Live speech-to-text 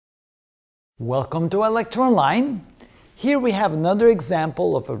Welcome to ilectureonline. Here we have another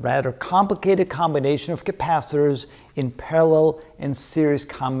example of a rather complicated combination of capacitors in parallel and series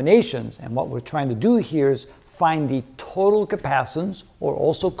combinations. And what we're trying to do here is find the total capacitance, or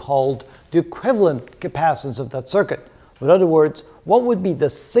also called the equivalent capacitance of that circuit. In other words, what would be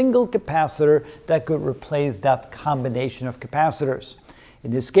the single capacitor that could replace that combination of capacitors? In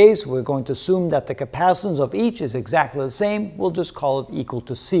this case, we're going to assume that the capacitance of each is exactly the same. We'll just call it equal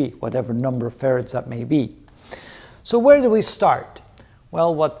to C, whatever number of farads that may be. So where do we start?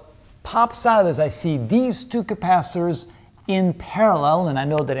 Well, what pops out is I see these two capacitors in parallel, and I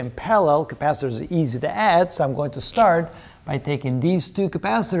know that in parallel, capacitors are easy to add, so I'm going to start by taking these two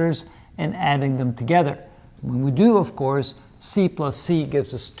capacitors and adding them together. When we do, of course, C plus C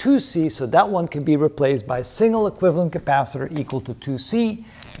gives us 2C, so that one can be replaced by a single equivalent capacitor equal to 2C,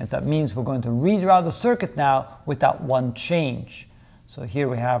 and that means we're going to redraw the circuit now with that one change. So here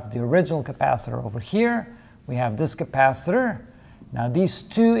we have the original capacitor over here, we have this capacitor. Now these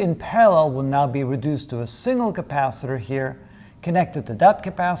two in parallel will now be reduced to a single capacitor here, connected to that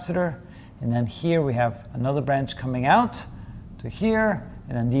capacitor, and then here we have another branch coming out to here,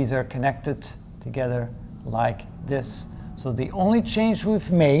 and then these are connected together like this. So the only change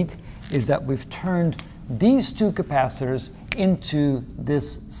we've made is that we've turned these two capacitors into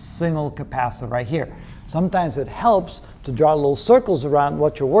this single capacitor right here. Sometimes it helps to draw little circles around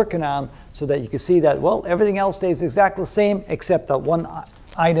what you're working on so that you can see that, well, everything else stays exactly the same except that one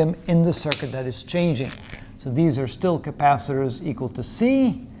item in the circuit that is changing. So these are still capacitors equal to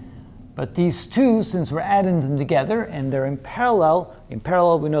C, but these two, since we're adding them together and they're in parallel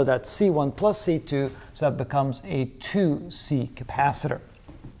we know that C1 plus C2, so that becomes a 2C capacitor.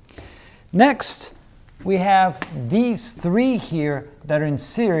 Next, we have these three here that are in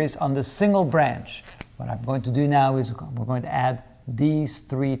series on the single branch. What I'm going to do now is we're going to add these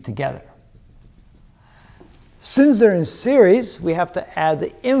three together. Since they're in series, we have to add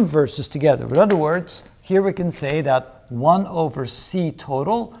the inverses together. In other words, here we can say that 1 over C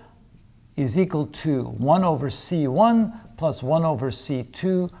total is equal to 1 over C1 plus 1 over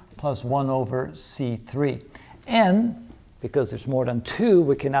C2 plus 1 over C3. And because there's more than 2,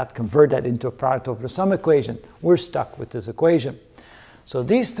 we cannot convert that into a product over the sum equation. We're stuck with this equation. So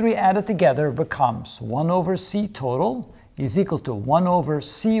these three added together becomes 1 over C total is equal to 1 over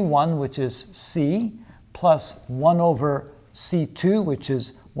C1, which is C, plus 1 over C2, which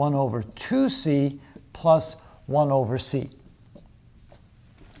is 1 over 2C, plus 1 over C.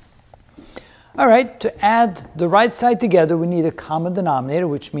 All right, to add the right side together, we need a common denominator,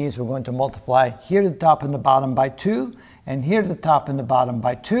 which means we're going to multiply here at the top and the bottom by 2, and here at the top and the bottom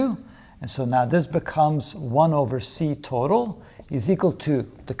by 2. And so now this becomes 1 over C total is equal to,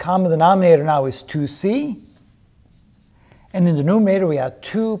 the common denominator now is 2C, and in the numerator we have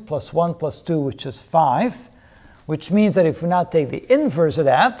 2 plus 1 plus 2, which is 5, which means that if we now take the inverse of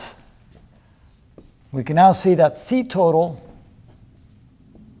that, we can now see that C total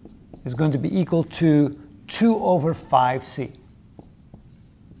is going to be equal to 2 over 5C.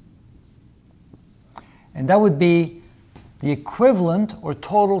 And that would be the equivalent or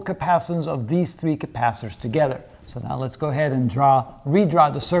total capacitance of these three capacitors together. So now let's go ahead and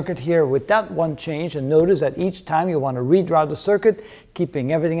redraw the circuit here with that one change, and notice that each time you want to redraw the circuit,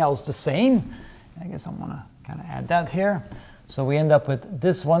 keeping everything else the same. I guess I'm going to kind of add that here. So we end up with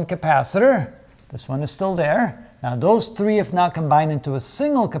this one capacitor. This one is still there. Now those three have now combined into a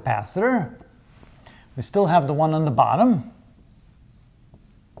single capacitor. We still have the one on the bottom.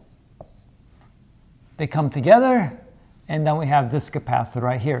 They come together, and then we have this capacitor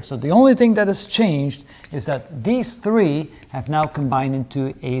right here. So the only thing that has changed is that these three have now combined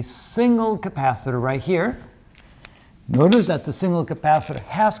into a single capacitor right here. Notice that the single capacitor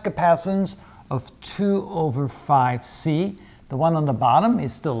has capacitance of 2 over 5C. The one on the bottom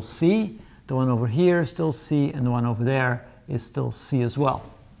is still C. The one over here is still C, and the one over there is still C as well.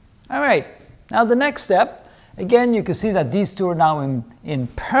 All right, now the next step, again, you can see that these two are now in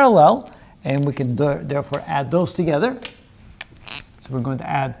parallel, and we can therefore add those together. So we're going to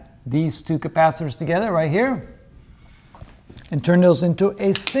add these two capacitors together right here and turn those into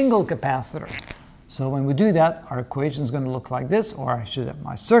a single capacitor. So when we do that, our equation is going to look like this, or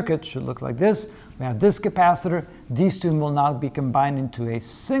my circuit should look like this. We have this capacitor. These two will now be combined into a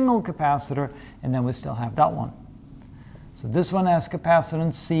single capacitor, and then we still have that one. So this one has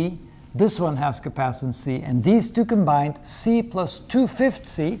capacitance C, this one has capacitance C, and these two combined, C plus 2/5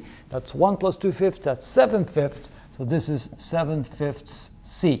 C, that's 1 plus 2/5, that's 7/5. So this is 7/5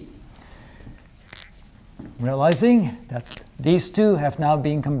 C. Realizing that these two have now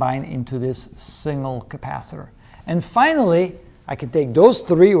been combined into this single capacitor. And finally, I can take those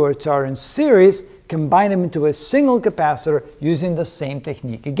three which are in series, combine them into a single capacitor using the same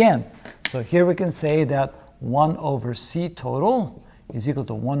technique again. So here we can say that 1 over C total is equal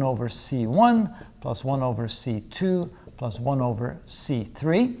to 1 over C1 plus 1 over C2 plus 1 over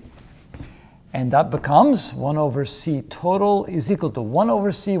C3. And that becomes 1 over C total is equal to 1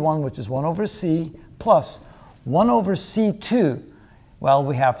 over C1, which is 1 over C, plus 1 over C2. Well,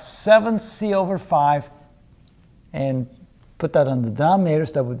 we have 7C over 5, and put that on the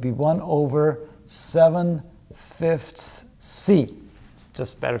denominators, that would be 1 over 7/5 C. It's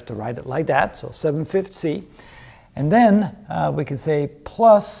just better to write it like that, so 7/5 C. And then we can say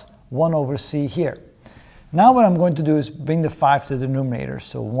plus 1 over C here. Now what I'm going to do is bring the 5 to the numerator.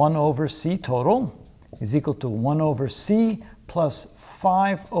 So 1 over C total is equal to 1 over C plus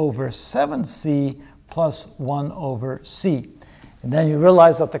 5 over 7C plus 1 over C. And then you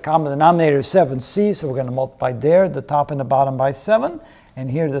realize that the common denominator is 7C, so we're going to multiply there, the top and the bottom by 7, and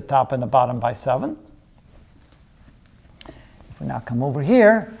here the top and the bottom by 7. If we now come over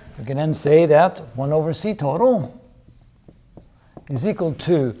here, we can then say that 1 over C total is equal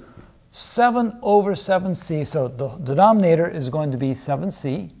to 7 over 7C, so the denominator is going to be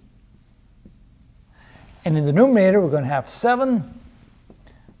 7C. And in the numerator, we're going to have 7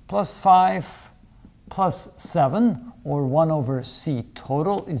 plus 5 plus 7, or 1 over C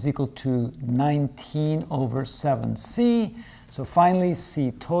total is equal to 19 over 7C. So finally,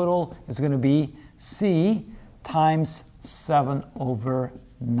 C total is going to be C times 7 over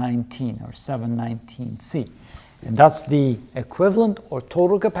 19, or 719C. And that's the equivalent or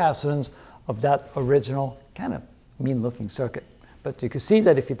total capacitance of that original kind of mean-looking circuit. But you can see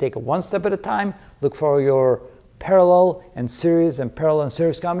that if you take it one step at a time, look for your parallel and series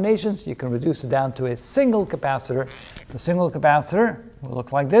combinations, you can reduce it down to a single capacitor. The single capacitor will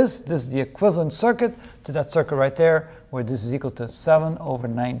look like this. This is the equivalent circuit to that circuit right there, where this is equal to 7 over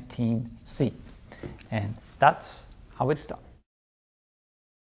 19C. And that's how it's done.